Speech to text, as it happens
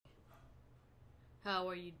How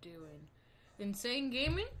are you doing? Insane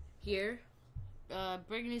Gaming here,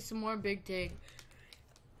 bringing you some more Big Take.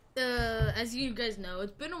 As you guys know,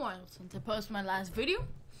 it's been a while since I posted my last video,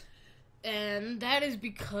 and that is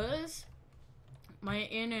because my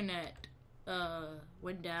internet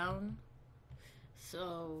went down.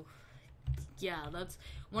 So yeah, that's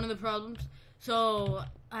one of the problems. So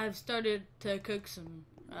I've started to cook some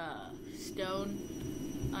stone.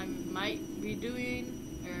 I might be doing,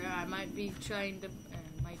 or I might be trying to,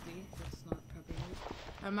 might be, that's not proper English.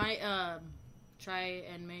 I might try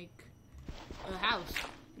and make a house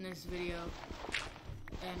in this video,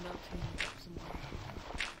 and I'll clean it up some more.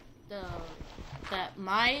 That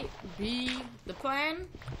might be the plan,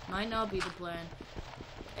 might not be the plan.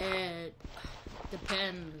 It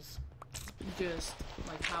depends, just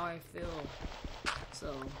like how I feel.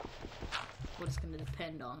 So, what it's gonna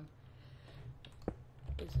depend on.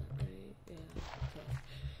 Is that right? Yeah, okay.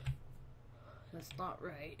 That's not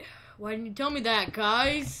right. Why didn't you tell me that,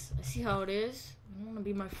 guys? I see how it is. You don't want to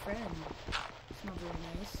be my friend. It's not very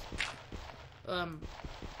nice. Oh.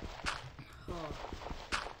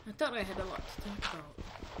 I thought I had a lot to talk about.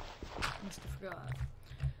 Must have forgot.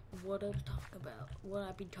 What I was talking about. What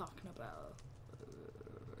I've been talking about.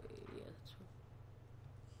 Yeah, that's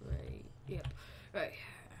right. Yep. Right.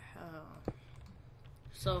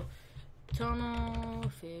 So, tunnel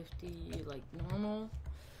 50, like normal.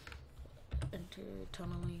 Enter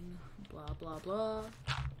tunneling, blah blah blah.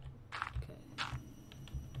 Okay.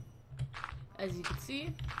 As you can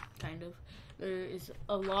see, kind of, there is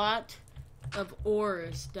a lot of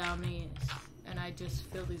ores down these, and I just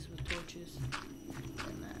fill these with torches.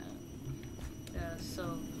 And yeah,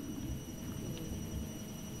 so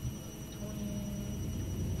 20.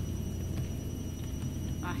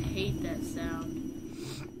 I hate that sound.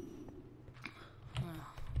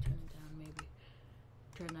 Turn it down, maybe.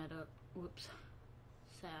 Turn that up. Whoops.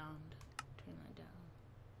 Sound. Turn that down.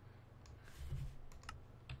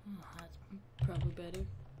 Oh, that's probably better.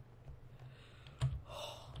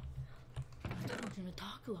 I thought I was gonna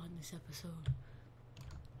talk a lot in this episode.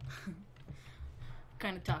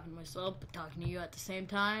 Kind of talking to myself, but talking to you at the same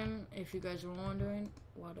time. If you guys were wondering,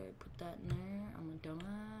 why did I put that in there? I'm a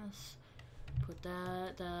dumbass. Put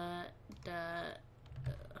that. I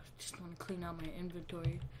just want to clean out my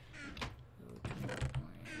inventory.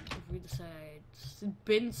 Read the sides. It's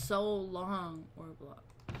been so long. Or block.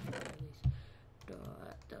 At least.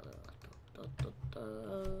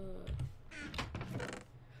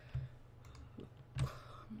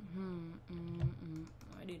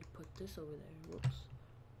 I need to put this over there. Whoops.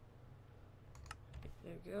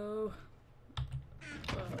 There we go.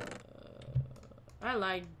 I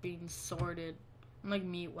like being sorted. I'm like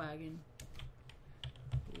Meat Wagon.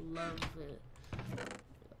 Love it.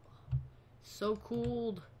 So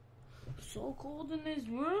cold. So cold in this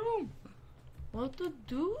room. What the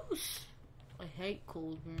deuce? I hate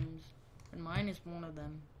cold rooms. And mine is one of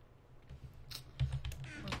them.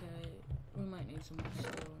 Okay. We might need some more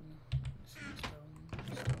stone.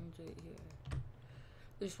 Stone's right here.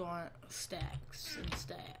 Just want stacks and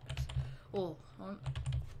stacks. Oh,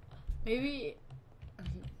 maybe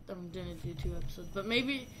I'm gonna do 2 episodes, but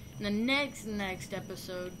maybe in the next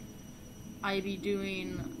episode, I'd be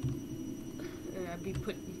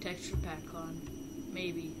putting texture pack on.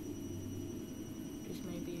 Maybe. Just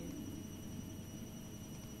maybe.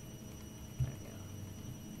 There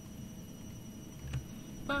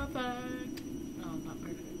we go. Perfect. No, not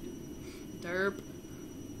perfect. Derp.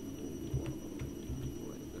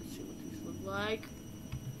 Wait, let's see what these look like.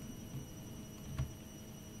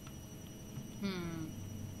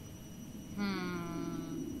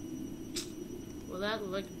 Will that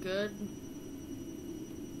look good?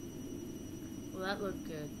 Will that look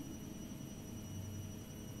good?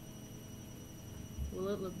 Will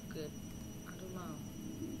it look good? I don't know.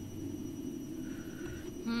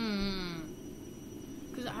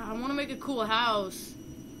 Because I want to make a cool house,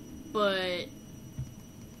 but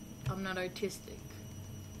I'm not artistic.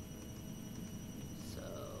 So,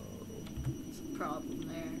 it's a problem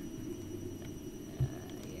there.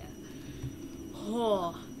 Yeah.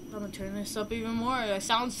 Oh, I'm going to turn this up even more. I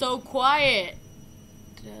sound so quiet.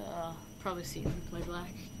 Probably see me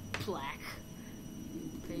playback.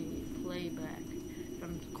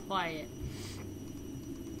 I'm quiet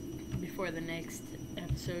before the next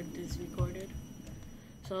episode is recorded.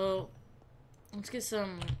 So let's get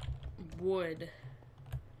some wood.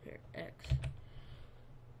 Here, X.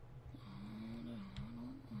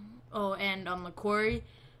 Oh, and on the quarry,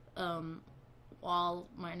 while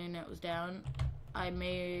my internet was down, I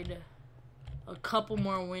made a couple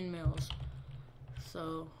more windmills.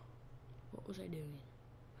 So what was I doing?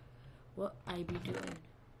 What I be doing?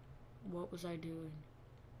 What was I doing?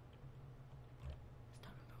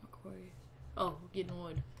 Oh, getting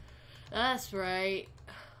wood. That's right.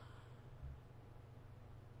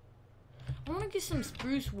 I want to get some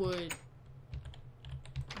spruce wood.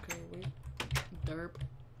 Okay, wait. Derp.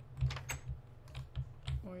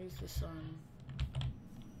 Where is the sun?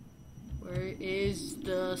 Where is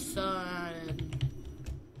the sun?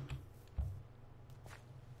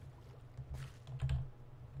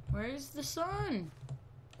 Where is the sun?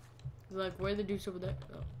 Like, where the dude's over there?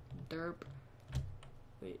 Oh, derp.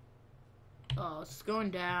 Wait. Oh, it's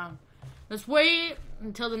going down. Let's wait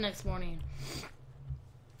until the next morning.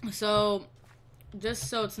 So, just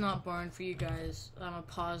so it's not boring for you guys, I'm gonna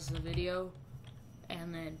pause the video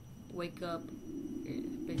and then wake up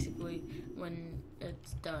basically when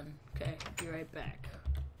it's done. Okay, be right back.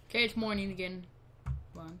 Okay, it's morning again.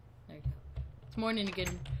 Come on, there you go. It's morning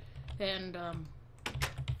again, and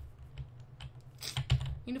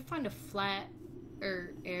need to find a flat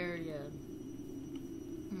area.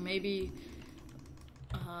 Maybe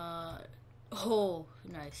oh,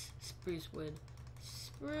 nice spruce wood.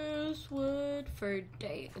 Spruce wood for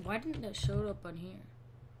day. Why didn't that show up on here?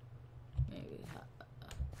 Maybe.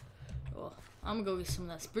 Well, I'm gonna go get some of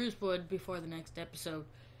that spruce wood before the next episode,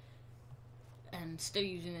 and instead of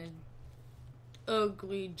using a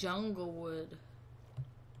ugly jungle wood.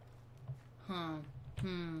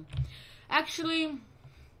 Actually,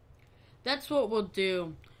 that's what we'll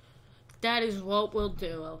do. That is what we'll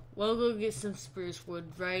do. We'll go get some spruce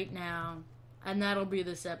wood right now, and that'll be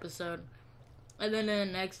this episode. And then in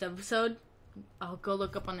the next episode, I'll go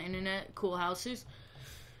look up on the internet cool houses,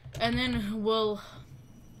 and then we'll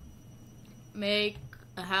make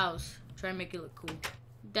a house. Try and make it look cool.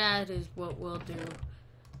 That is what we'll do.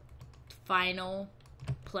 Final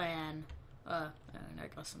plan. And I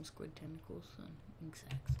got some squid tentacles and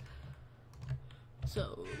insects.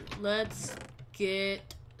 So let's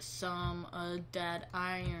get some of that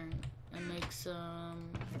iron and make some.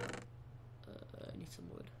 I need some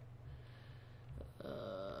wood.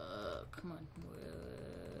 Come on,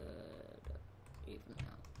 wood. Even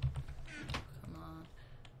out. Come on.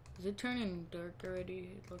 Is it turning dark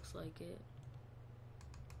already? It looks like it.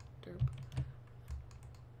 Derp.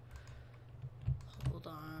 Hold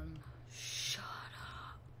on. Shut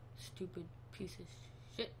up. Stupid piece of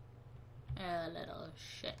shit. A little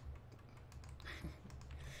shit.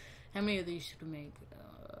 How many of these should we make?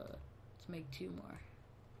 Let's make 2 more.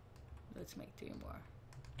 Let's make 3 more.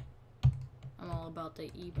 I'm all about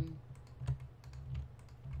the even.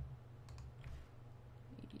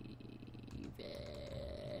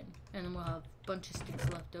 And then we'll have a bunch of sticks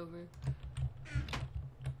left over.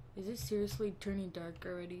 Is it seriously turning dark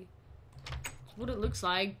already? It's what it looks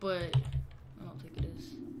like, but I don't think it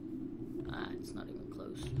is. It's not even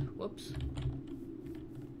close. Whoops.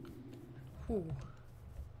 Whew.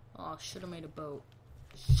 Oh, should have made a boat.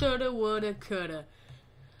 Shoulda, woulda, coulda.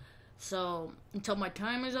 So, until my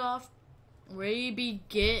timer's off, we be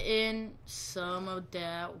getting some of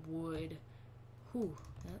that wood. Whew,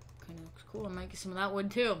 that kind of looks cool. I might get some of that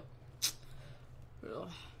wood too. Ugh.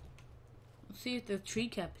 Let's see if the tree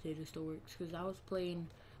capitator still works, because I was playing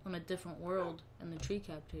on a different world and the tree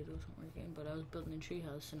capitator wasn't working, but I was building a tree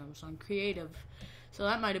house and I was on creative. So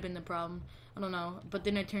that might have been the problem. I don't know. But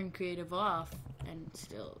then I turned creative off and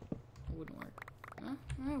still it wouldn't work. Huh?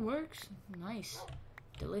 It works. Nice.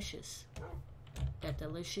 Delicious. That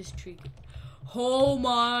delicious tree. Oh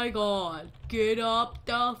my god. Get up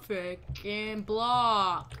the freaking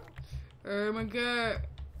block. Oh my god.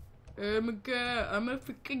 Oh my god. I'm a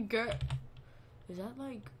freaking girl. Is that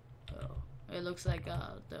like... Oh. It looks like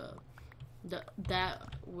that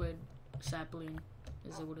wood sapling.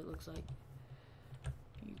 Is that what it looks like?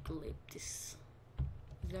 Eucalyptus.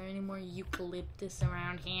 Is there any more eucalyptus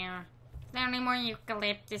around here? Is there any more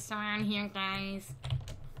eucalyptus around here, guys?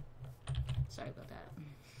 Sorry about that.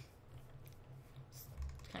 It's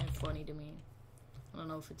kind of funny to me. I don't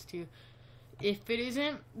know if it's too... If it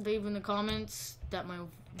isn't, leave in the comments that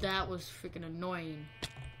was freaking annoying.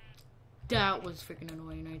 That was freaking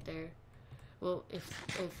annoying right there. Well, if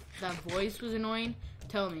that voice was annoying,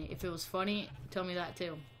 tell me. If it was funny, tell me that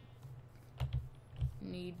too.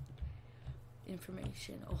 Need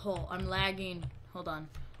information. Oh, I'm lagging. Hold on.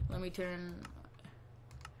 Let me turn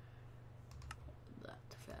that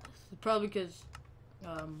fast. It's probably because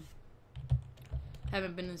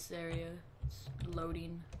haven't been in this area. It's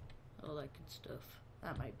loading. All that good stuff.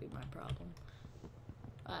 That might be my problem.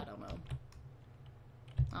 I don't know.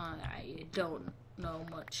 I don't know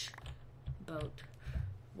much about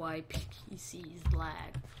why PCs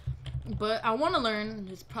lag. But I want to learn.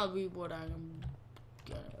 Is probably what I'm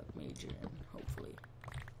gonna maybe major in, hopefully.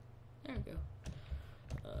 There we go.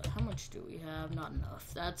 How much do we have? Not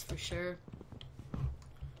enough, that's for sure.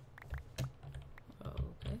 Oh,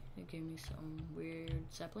 okay. It gave me some weird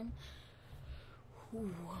sapling.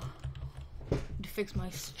 Ooh. To fix my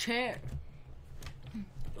chair.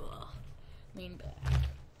 Ugh. Lean back.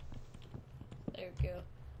 There we go.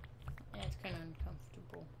 Yeah, it's kind of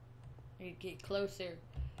uncomfortable. I need to get closer.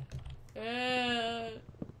 Here.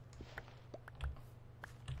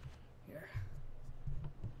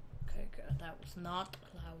 Okay, good. That was not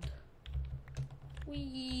loud.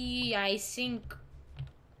 Wee! I sink.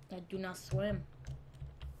 I do not swim.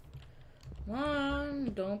 Come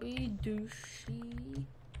on, don't be douchey.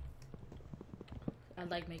 I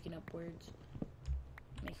like making up words.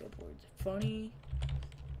 Make up words funny.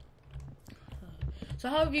 So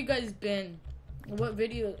how have you guys been? What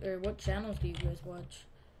video or what channels do you guys watch?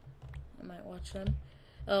 I might watch them.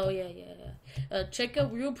 Oh yeah. Check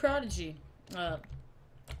out Real Prodigy.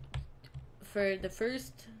 For the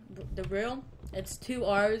first, the real, it's 2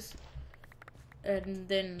 R's, and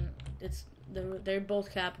then they're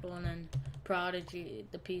both capital, and then Prodigy,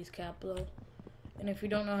 the P is capital. And if you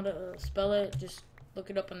don't know how to spell it, just look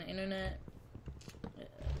it up on the internet,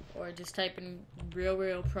 or just type in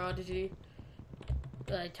Real Prodigy.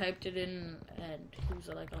 I typed it in, and he was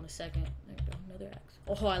like on a second. There we go, another X.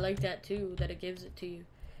 Oh, I like that too, that it gives it to you.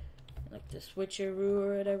 Like the switcheroo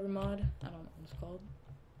or whatever mod. I don't know what it's called.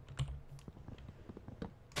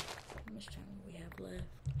 How much time do we have left?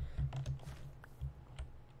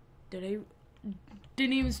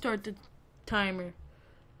 Didn't even start the timer.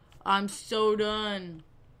 I'm so done.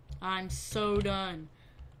 I'm so done.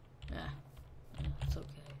 Yeah, it's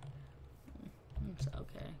okay. It's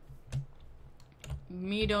okay.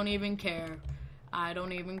 Me don't even care. I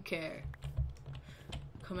don't even care.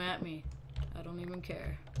 Come at me. I don't even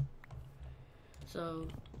care. So,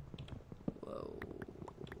 whoa.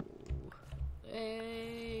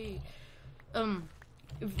 Hey.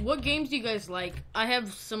 What games do you guys like? I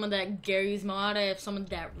have some of that Gary's mod. I have some of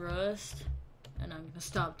that Rust. And I'm gonna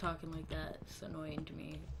stop talking like that. It's annoying to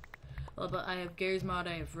me. Well, but I have Gary's mod.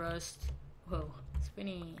 I have Rust. Whoa,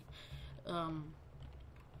 spinny.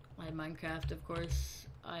 I have Minecraft, of course.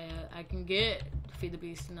 I can get Feed the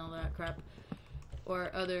Beast and all that crap,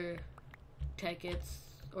 or other tech kits,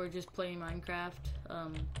 or just play Minecraft.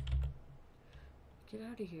 Get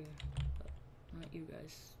out of here. Not you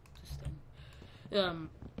guys. Just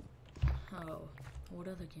them. Oh, what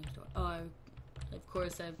other games do I? Oh, of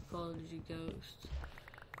course I have Call of Duty Ghosts.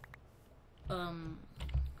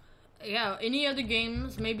 Yeah, any other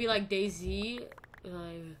games, maybe like DayZ.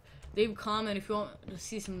 Leave a comment if you want to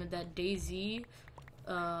see some of that DayZ.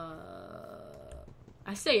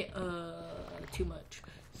 I say too much.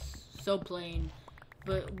 So plain.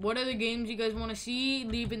 But what other games you guys want to see,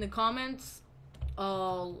 leave in the comments.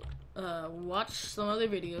 I'll watch some other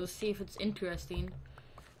videos, see if it's interesting,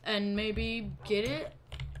 and maybe get it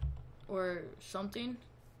or something,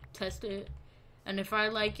 test it, and if I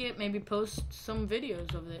like it, maybe post some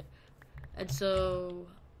videos of it. And so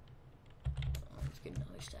let's get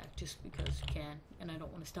another stack just because I can, and I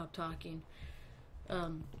don't want to stop talking.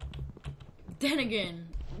 Then again,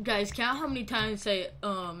 guys, count how many times I say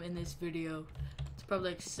in this video. It's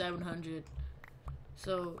probably like 700.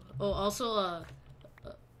 So, oh, also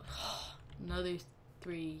another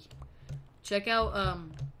 3. Check out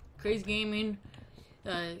Crazy Gaming.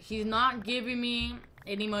 He's not giving me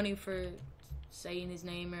any money for saying his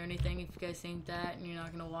name or anything. If you guys think that and you're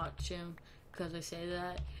not gonna watch him because I say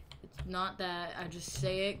that, it's not that. I just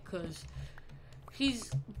say it because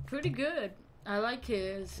he's pretty good. I like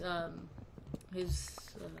his what's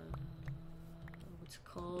it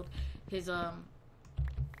called, his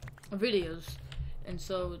videos, and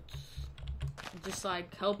so it's just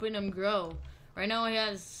like helping him grow. Right now he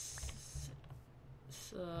has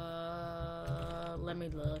let me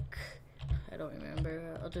look. I don't remember.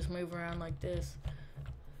 I'll just move around like this.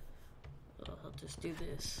 I'll just do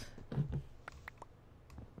this.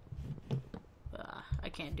 I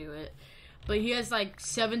can't do it. But he has like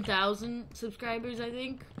 7,000 subscribers, I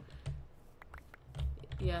think.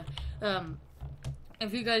 Yeah.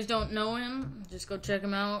 If you guys don't know him, just go check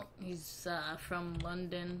him out. He's from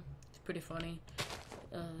London. It's pretty funny.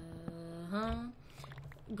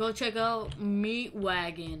 Go check out Meat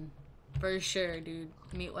Wagon. For sure, dude.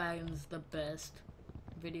 Meat Wagon's the best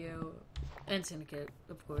video. And Syndicate,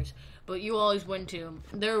 of course. But you always win too.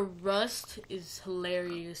 Their Rust is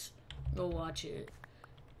hilarious. Go watch it.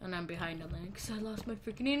 And I'm behind on that because I lost my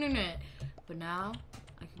freaking internet. But now,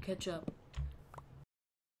 I can catch up.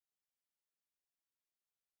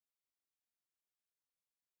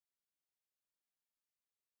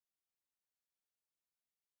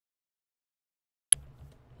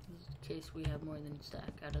 case we have more than a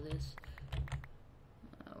stack out of this.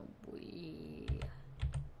 We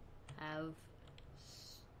have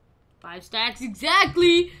 5 stacks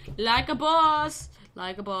exactly, like a boss,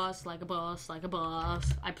 like a boss, like a boss, like a boss.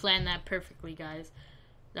 I planned that perfectly, guys.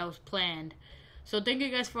 That was planned. So thank you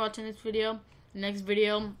guys for watching this video. Next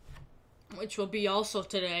video, which will be also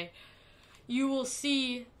today, you will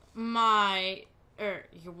see my,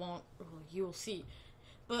 you will see,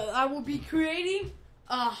 but I will be creating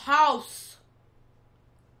a house.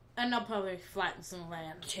 And I'll probably flatten some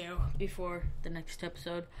land too before the next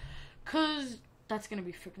episode, cause that's gonna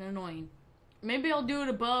be freaking annoying. Maybe I'll do it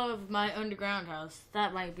above my underground house.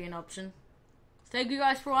 That might be an option. Thank you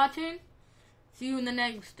guys for watching. See you in the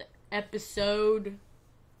next episode.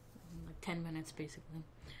 Like 10 minutes basically.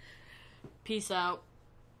 Peace out.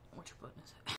 Which button is it?